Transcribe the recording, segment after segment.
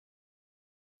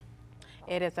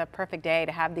It is a perfect day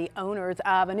to have the owners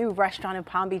of a new restaurant in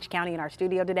Palm Beach County in our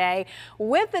studio today.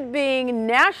 With it being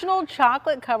National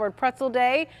Chocolate Covered Pretzel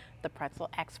Day, the pretzel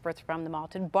experts from the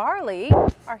Malted Barley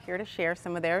are here to share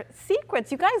some of their secrets.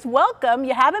 You guys, welcome.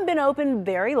 You haven't been open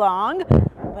very long,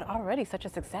 but already such a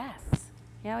success.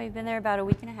 Yeah, we've been there about a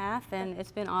week and a half, and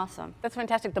it's been awesome. That's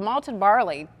fantastic. The Malted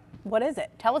Barley, what is it?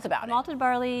 Tell us about it. Malted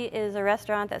Barley is a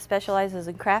restaurant that specializes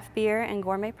in craft beer and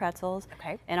gourmet pretzels.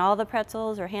 Okay. And all the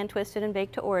pretzels are hand twisted and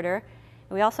baked to order.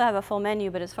 And we also have a full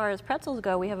menu, but as far as pretzels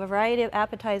go, we have a variety of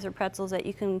appetizer pretzels that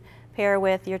you can pair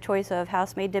with your choice of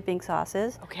house-made dipping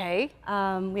sauces. Okay.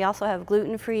 We also have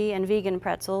gluten-free and vegan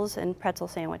pretzels and pretzel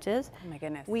sandwiches. Oh my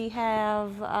goodness. We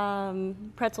have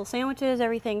pretzel sandwiches,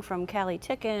 everything from Cali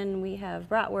chicken, we have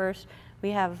bratwurst, we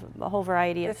have a whole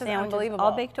variety of sandwiches, unbelievable.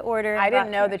 all baked to order. I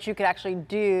didn't know that you could actually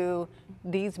do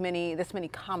this many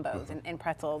combos in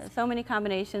pretzels. So many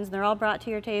combinations. They're all brought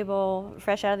to your table,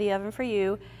 fresh out of the oven for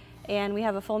you. And we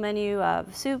have a full menu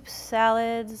of soups,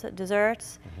 salads,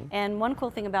 desserts. And one cool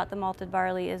thing about the Malted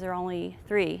Barley is there are only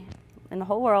 3 in the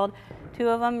whole world. 2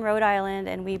 of them Rhode Island,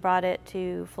 and we brought it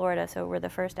to Florida, so we're the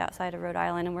first outside of Rhode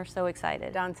Island, and we're so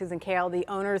excited. Don, Susan, Kale, the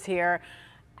owners here.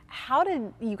 How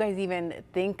did you guys even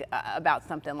think about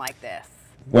something like this?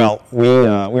 Well, we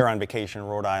were on vacation in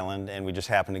Rhode Island, and we just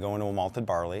happened to go into a Malted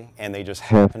Barley, and they just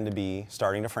happened to be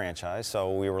starting to franchise,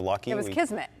 so we were lucky. It was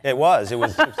kismet. It was.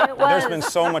 There's been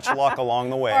so much luck along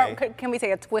the way. Or can we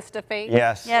say a twist of fate?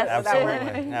 Yes, Yes.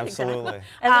 absolutely, absolutely.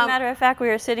 As a matter of fact, we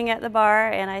were sitting at the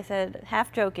bar, and I said,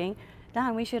 half joking,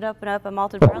 Don, we should open up a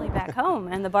Malted Barley back home.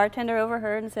 And the bartender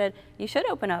overheard and said, you should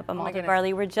open up a Malted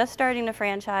Barley. We're just starting to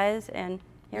franchise, and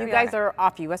here we are. You guys are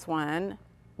off US 1.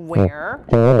 Where?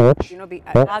 Juno Beach.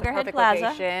 Loggerhead Plaza.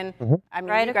 Location. I mean,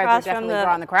 Right you guys across are definitely from the,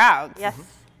 drawing the crowds. Yes.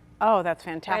 Oh, that's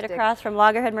fantastic. Right across from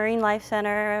Loggerhead Marine Life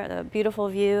Center, the beautiful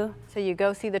view. So you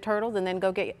go see the turtles and then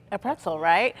go get a pretzel,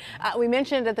 right? We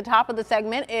mentioned at the top of the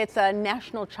segment, it's a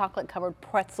National Chocolate Covered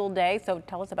Pretzel Day. So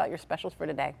tell us about your specials for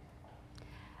today.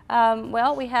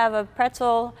 Well, we have a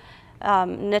pretzel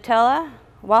Nutella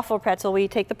waffle pretzel. We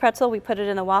take the pretzel, we put it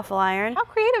in the waffle iron. How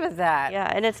creative is that?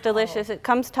 Yeah, and it's delicious. It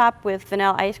comes topped with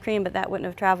vanilla ice cream, but that wouldn't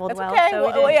have traveled That's well. Okay. So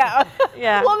well, yeah.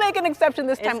 Yeah. We'll make an exception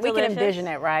this time. It's We delicious. can envision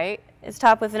it, right? It's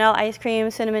topped with vanilla ice cream,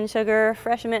 cinnamon sugar,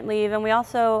 fresh mint leaf, and we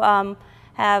also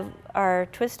have our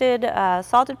twisted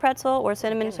salted pretzel or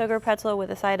cinnamon sugar pretzel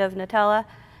with a side of Nutella.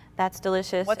 That's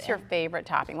delicious. What's your favorite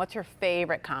topping? What's your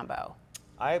favorite combo?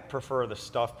 I prefer the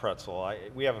stuffed pretzel.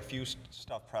 We have a few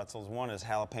stuffed pretzels. One is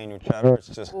jalapeno cheddar. It's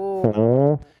just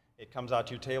phenomenal. It comes out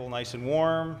to your table nice and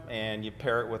warm, and you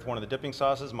pair it with one of the dipping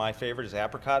sauces. My favorite is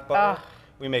apricot butter.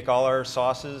 We make all our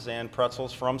sauces and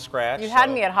pretzels from scratch. You had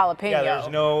me at jalapeno.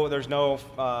 Yeah, there's no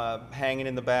hanging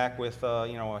in the back with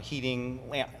you know, a heating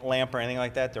lamp or anything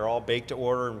like that. They're all baked to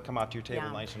order and come out to your table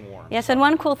nice and warm. Yes, and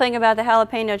one cool thing about the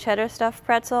jalapeno cheddar stuffed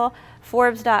pretzel,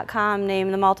 Forbes.com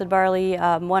named the Malted Barley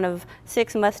one of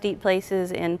 6 must-eat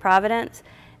places in Providence.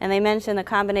 And they mentioned the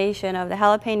combination of the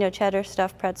jalapeno cheddar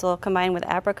stuffed pretzel combined with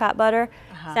apricot butter.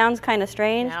 Sounds kind of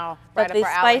strange, but the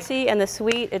spicy and the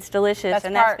sweet, it's delicious,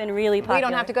 and that's been really popular. We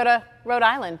don't have to go to Rhode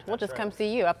Island. We'll just come see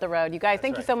you up the road. You guys,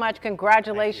 thank you so much.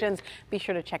 Congratulations. Be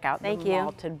sure to check out the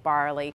Malted Barley.